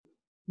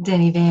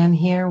Denny Van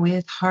here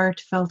with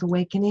Heartfelt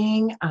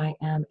Awakening. I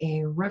am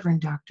a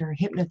Reverend Doctor,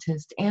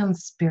 hypnotist, and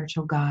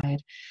spiritual guide.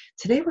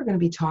 Today we're going to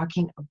be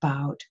talking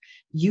about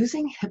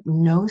using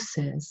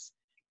hypnosis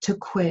to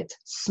quit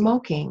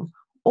smoking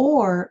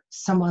or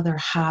some other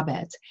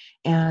habit.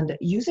 And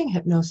using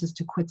hypnosis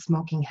to quit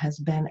smoking has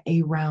been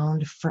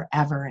around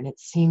forever, and it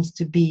seems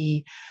to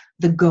be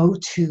the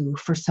go-to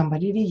for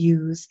somebody to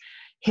use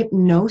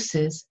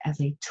hypnosis as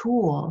a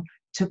tool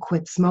to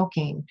quit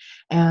smoking.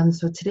 And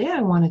so today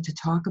I wanted to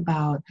talk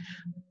about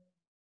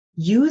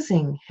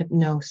using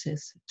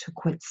hypnosis to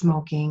quit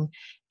smoking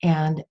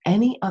and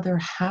any other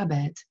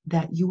habit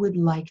that you would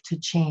like to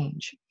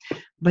change.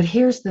 But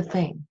here's the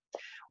thing.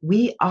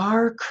 We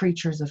are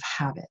creatures of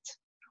habit.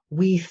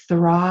 We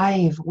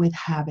thrive with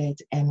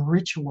habit and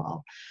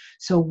ritual.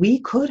 So we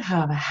could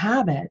have a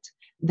habit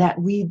that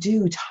we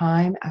do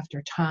time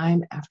after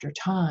time after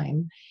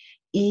time,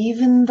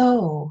 even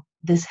though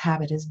this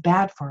habit is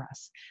bad for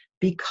us.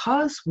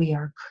 Because we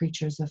are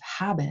creatures of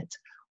habit,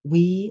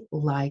 we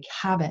like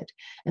habit.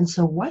 And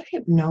so what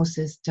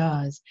hypnosis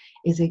does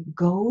is it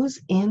goes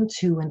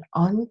into an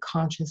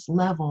unconscious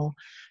level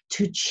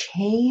to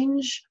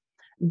change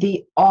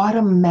the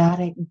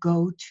automatic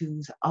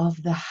go-tos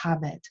of the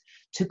habit,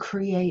 to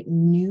create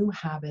new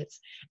habits,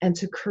 and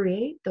to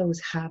create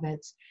those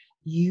habits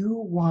you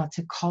want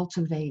to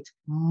cultivate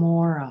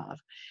more of.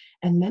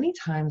 And many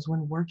times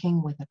when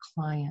working with a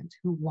client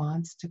who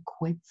wants to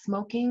quit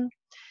smoking,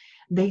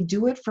 they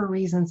do it for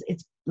reasons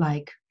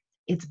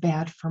it's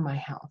bad for my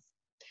health.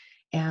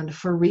 And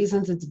for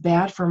reasons it's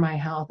bad for my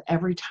health,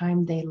 every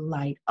time they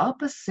light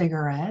up a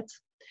cigarette,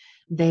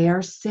 they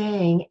are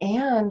saying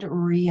and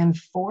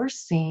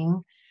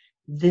reinforcing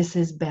this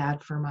is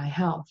bad for my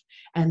health.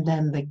 And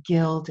then the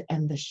guilt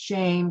and the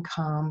shame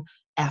come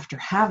after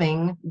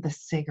having the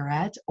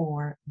cigarette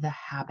or the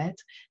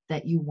habit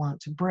that you want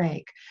to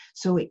break.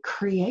 So it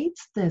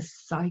creates this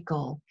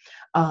cycle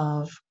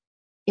of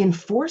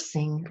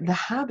enforcing the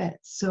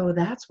habits. So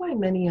that's why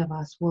many of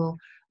us will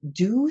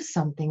do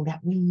something that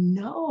we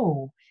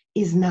know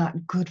is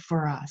not good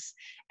for us,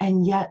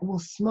 and yet we'll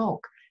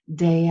smoke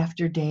day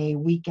after day,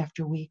 week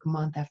after week,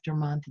 month after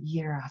month,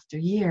 year after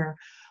year,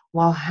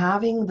 while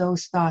having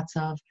those thoughts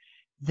of,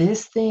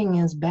 this thing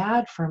is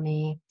bad for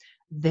me,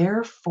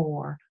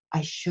 therefore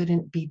I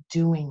shouldn't be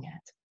doing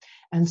it.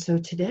 And so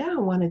today I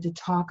wanted to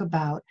talk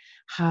about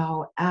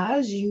how,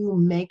 as you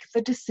make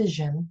the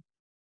decision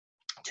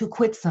to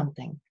quit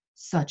something,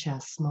 such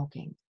as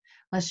smoking.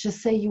 Let's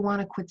just say you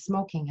want to quit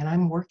smoking, and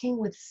I'm working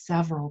with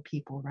several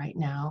people right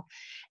now,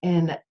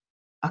 and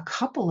a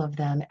couple of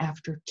them,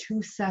 after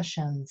 2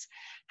 sessions,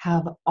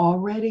 have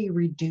already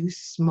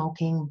reduced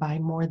smoking by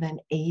more than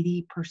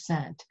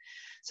 80%.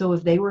 So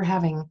if they were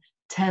having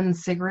 10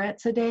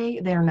 cigarettes a day,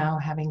 they're now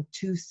having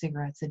 2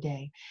 cigarettes a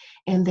day.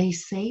 And they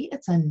say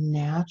it's a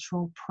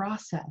natural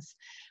process,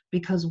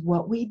 because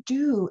what we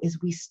do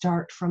is we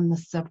start from the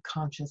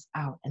subconscious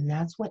out, and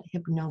that's what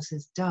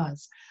hypnosis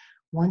does.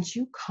 Once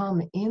you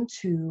come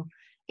into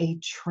a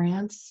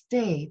trance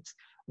state,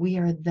 we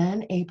are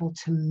then able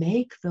to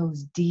make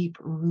those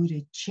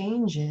deep-rooted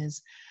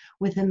changes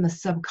within the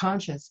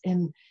subconscious.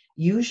 And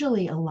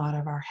usually a lot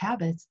of our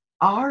habits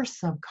are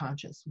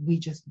subconscious. We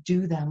just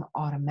do them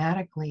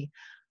automatically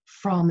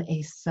from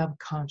a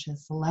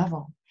subconscious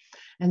level.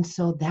 And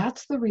so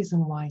that's the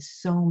reason why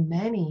so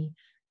many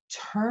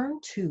turn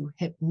to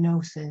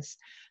hypnosis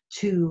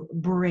to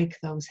break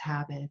those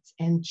habits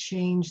and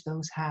change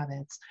those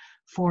habits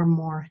for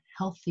more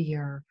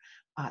healthier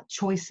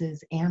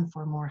choices and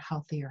for more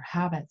healthier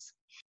habits.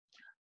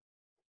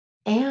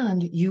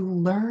 And you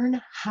learn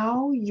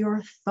how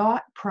your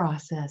thought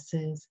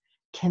processes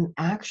can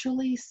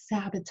actually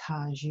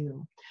sabotage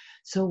you.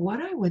 So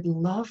what I would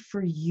love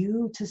for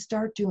you to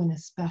start doing,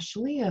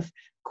 especially if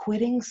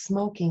quitting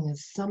smoking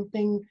is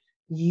something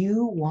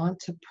you want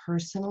to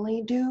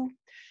personally do,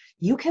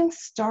 you can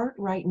start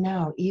right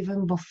now,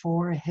 even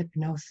before a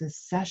hypnosis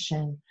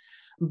session,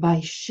 by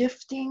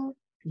shifting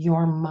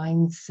your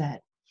mindset.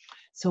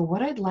 So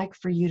what I'd like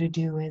for you to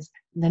do is,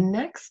 the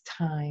next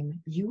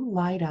time you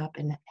light up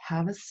and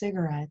have a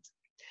cigarette,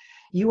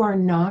 you are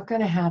not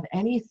going to have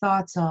any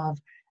thoughts of,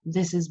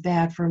 this is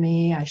bad for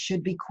me, I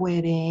should be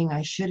quitting,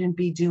 I shouldn't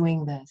be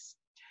doing this.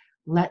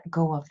 Let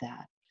go of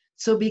that.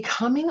 So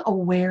becoming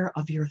aware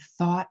of your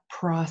thought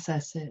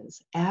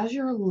processes as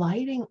you're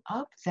lighting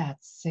up that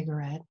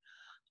cigarette,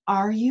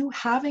 are you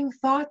having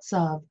thoughts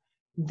of,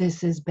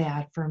 this is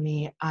bad for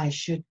me, I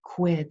should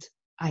quit,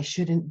 I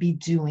shouldn't be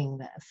doing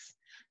this?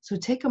 So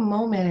take a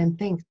moment and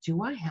think,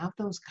 do I have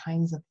those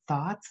kinds of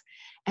thoughts?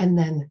 And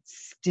then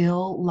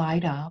still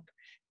light up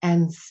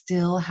and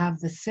still have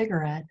the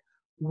cigarette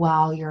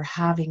while you're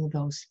having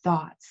those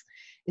thoughts.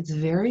 It's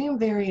very,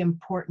 very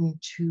important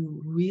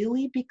to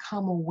really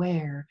become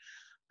aware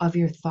of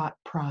your thought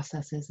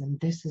processes, and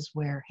this is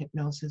where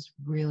hypnosis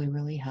really,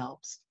 really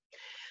helps.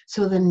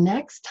 So the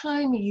next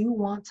time you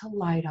want to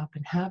light up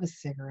and have a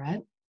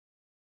cigarette,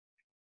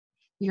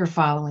 you're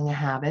following a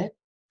habit.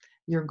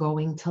 You're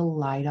going to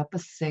light up a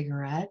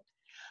cigarette.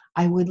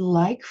 I would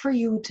like for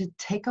you to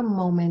take a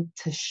moment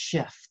to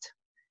shift.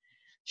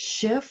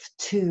 Shift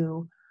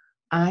to,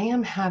 I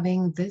am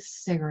having this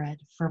cigarette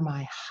for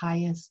my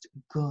highest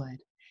good.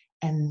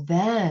 And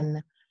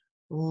then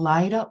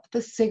light up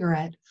the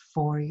cigarette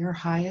for your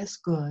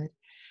highest good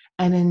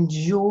and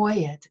enjoy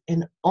it,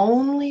 and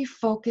only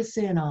focus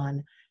in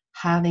on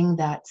having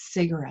that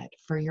cigarette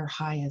for your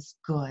highest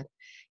good.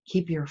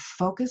 Keep your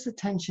focus,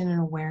 attention, and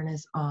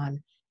awareness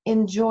on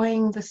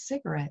enjoying the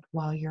cigarette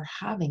while you're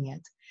having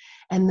it.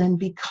 And then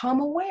become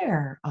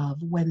aware of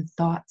when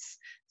thoughts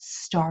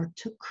start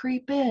to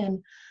creep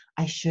in.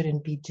 I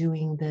shouldn't be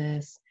doing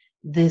this.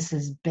 This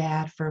is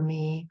bad for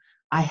me.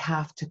 I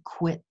have to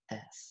quit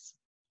this.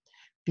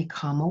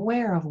 Become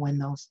aware of when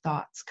those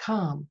thoughts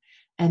come,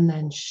 and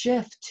then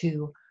shift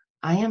to,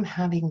 I am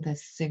having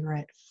this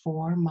cigarette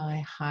for my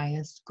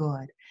highest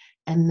good,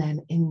 and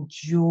then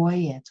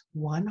enjoy it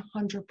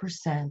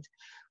 100%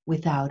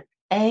 without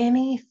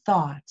any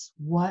thoughts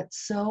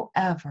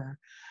whatsoever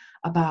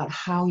about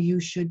how you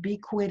should be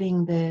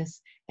quitting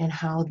this and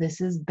how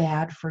this is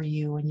bad for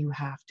you and you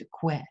have to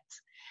quit.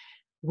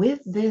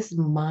 With this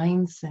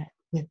mindset,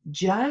 with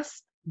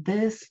just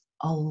this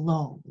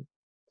alone,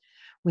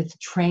 with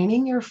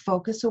training your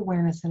focus,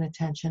 awareness, and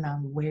attention on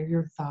where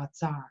your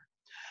thoughts are.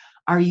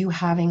 Are you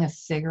having a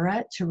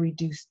cigarette to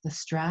reduce the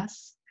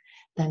stress?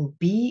 Then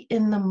be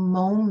in the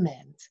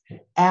moment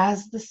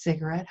as the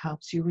cigarette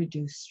helps you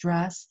reduce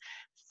stress.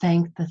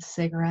 Thank the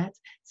cigarette.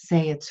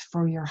 Say it's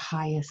for your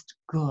highest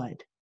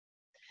good.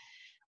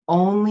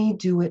 Only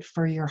do it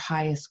for your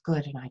highest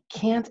good. And I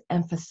can't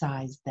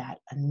emphasize that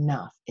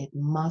enough. It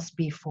must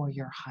be for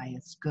your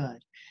highest good,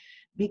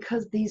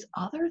 because these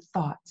other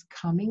thoughts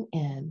coming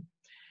in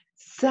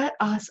set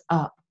us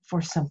up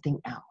for something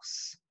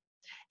else.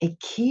 It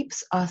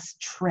keeps us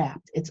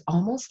trapped. It's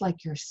almost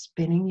like you're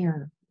spinning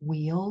your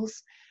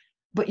wheels,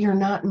 but you're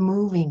not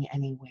moving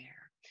anywhere.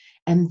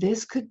 And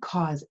this could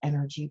cause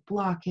energy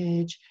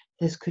blockage.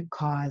 This could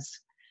cause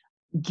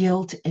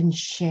guilt and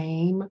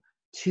shame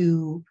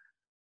to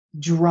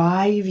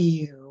drive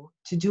you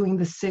to doing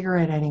the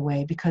cigarette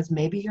anyway, because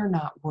maybe you're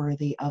not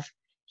worthy of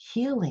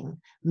healing.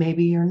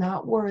 Maybe you're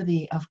not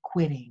worthy of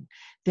quitting.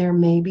 There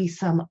may be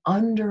some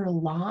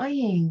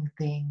underlying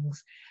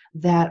things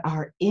that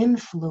are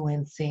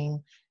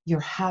influencing your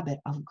habit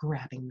of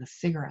grabbing the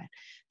cigarette.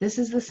 This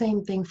is the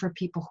same thing for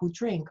people who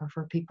drink or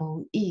for people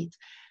who eat.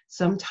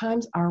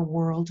 Sometimes our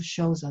world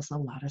shows us a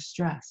lot of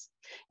stress.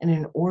 And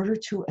in order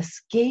to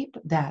escape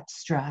that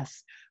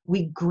stress,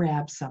 we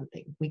grab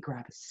something. We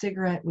grab a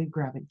cigarette, we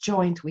grab a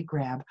joint, we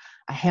grab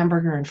a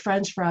hamburger and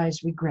French fries,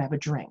 we grab a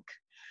drink.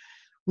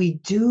 We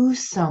do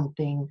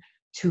something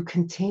to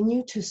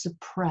continue to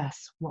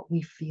suppress what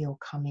we feel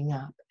coming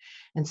up.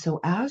 And so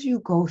as you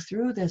go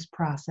through this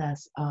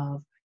process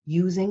of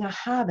using a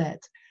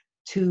habit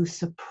to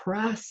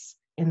suppress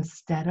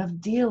instead of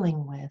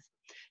dealing with,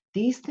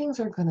 these things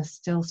are going to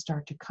still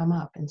start to come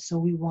up. And so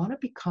we want to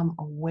become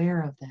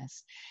aware of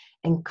this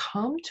and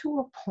come to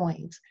a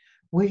point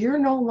where you're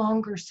no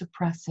longer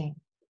suppressing.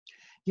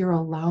 You're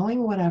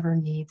allowing whatever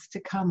needs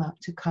to come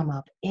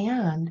up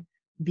and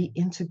be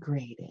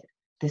integrated.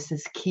 This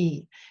is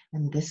key.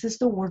 And this is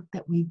the work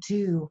that we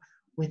do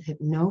with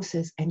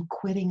hypnosis and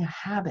quitting a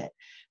habit.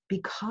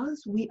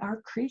 Because we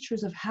are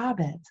creatures of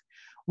habit,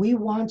 we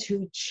want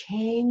to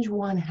change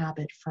one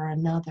habit for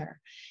another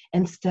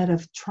instead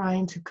of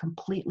trying to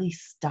completely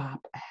stop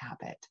a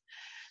habit.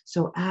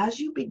 So as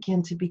you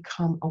begin to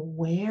become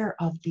aware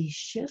of these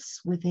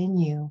shifts within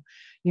you,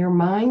 your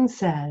mind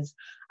says,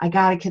 I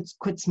got to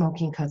quit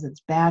smoking because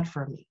it's bad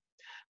for me.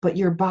 But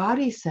your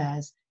body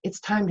says, it's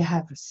time to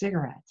have a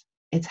cigarette.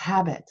 It's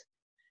habit.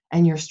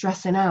 And you're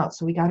stressing out,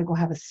 so we got to go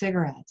have a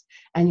cigarette.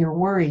 And you're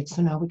worried,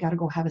 so now we got to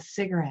go have a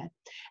cigarette.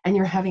 And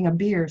you're having a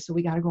beer, so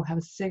we got to go have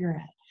a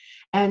cigarette.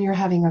 And you're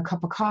having a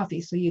cup of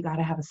coffee, so you got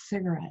to have a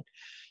cigarette.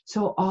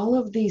 So all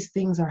of these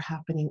things are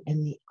happening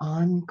in the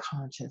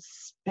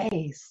unconscious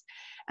space.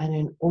 And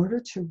in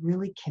order to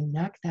really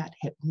connect that,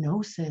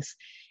 hypnosis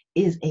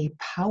is a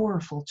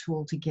powerful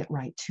tool to get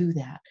right to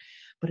that.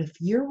 But if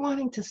you're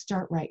wanting to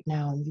start right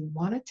now and you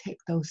want to take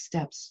those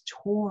steps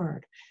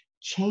toward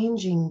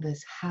changing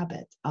this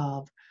habit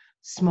of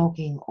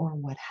smoking or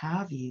what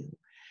have you,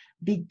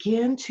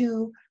 begin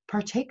to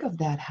partake of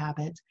that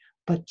habit,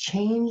 but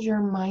change your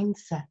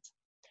mindset.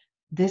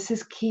 This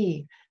is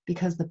key,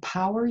 because the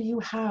power you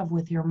have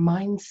with your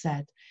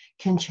mindset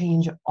can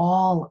change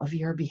all of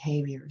your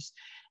behaviors,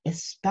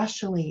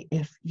 especially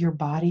if your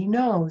body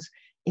knows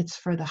it's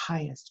for the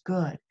highest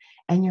good.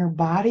 And your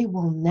body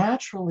will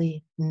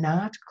naturally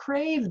not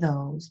crave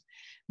those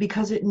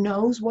because it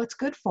knows what's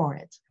good for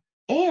it.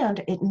 And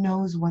it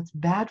knows what's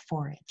bad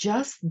for it.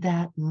 Just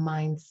that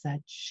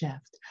mindset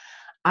shift.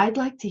 I'd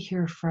like to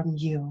hear from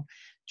you.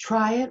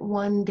 Try it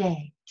one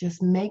day.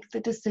 Just make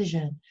the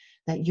decision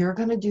that you're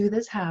going to do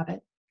this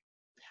habit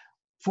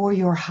for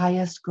your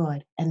highest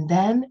good. And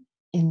then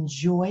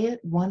enjoy it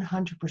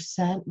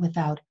 100%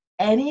 without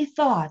any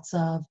thoughts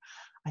of,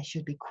 I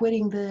should be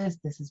quitting this.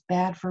 This is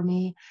bad for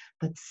me.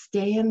 But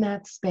stay in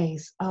that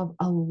space of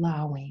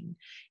allowing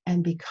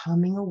and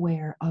becoming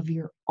aware of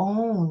your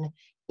own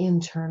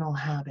internal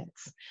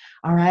habits.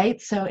 All right.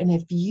 So, and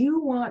if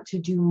you want to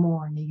do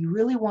more and you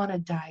really want to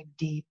dive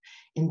deep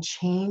and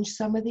change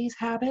some of these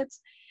habits,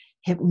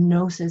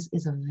 hypnosis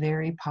is a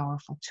very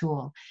powerful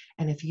tool.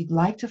 And if you'd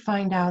like to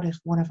find out if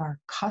one of our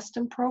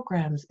custom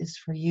programs is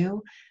for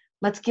you,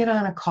 let's get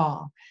on a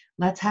call.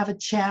 Let's have a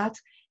chat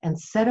and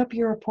set up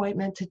your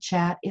appointment to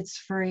chat. It's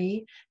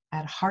free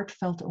at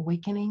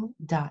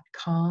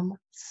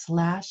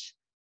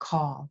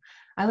heartfeltawakening.com/call.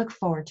 I look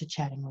forward to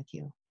chatting with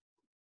you.